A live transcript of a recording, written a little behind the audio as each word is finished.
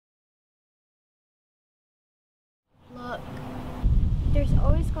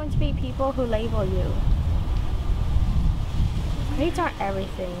always going to be people who label you. Grades aren't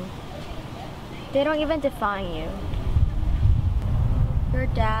everything. They don't even define you. Your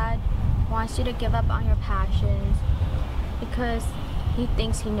dad wants you to give up on your passions because he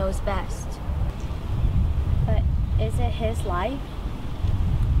thinks he knows best. But is it his life?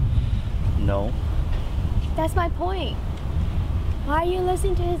 No. That's my point. Why are you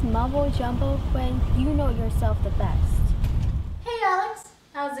listening to his mumbo jumbo when you know yourself the best? Hey Alex,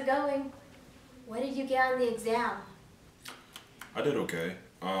 how's it going? What did you get on the exam? I did okay.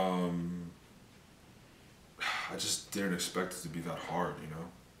 I just didn't expect it to be that hard, you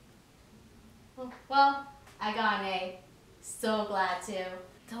know? Well, I got an A. So glad to.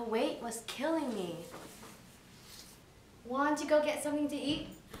 The wait was killing me. Want to go get something to eat?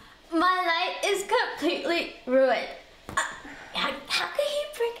 My life is completely ruined. How could he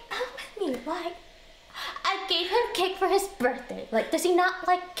break up with me? Like, I gave him cake for his birthday. Like, does he not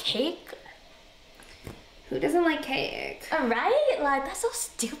like cake? Who doesn't like cake? Right? Like, that's so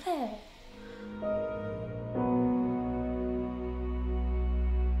stupid.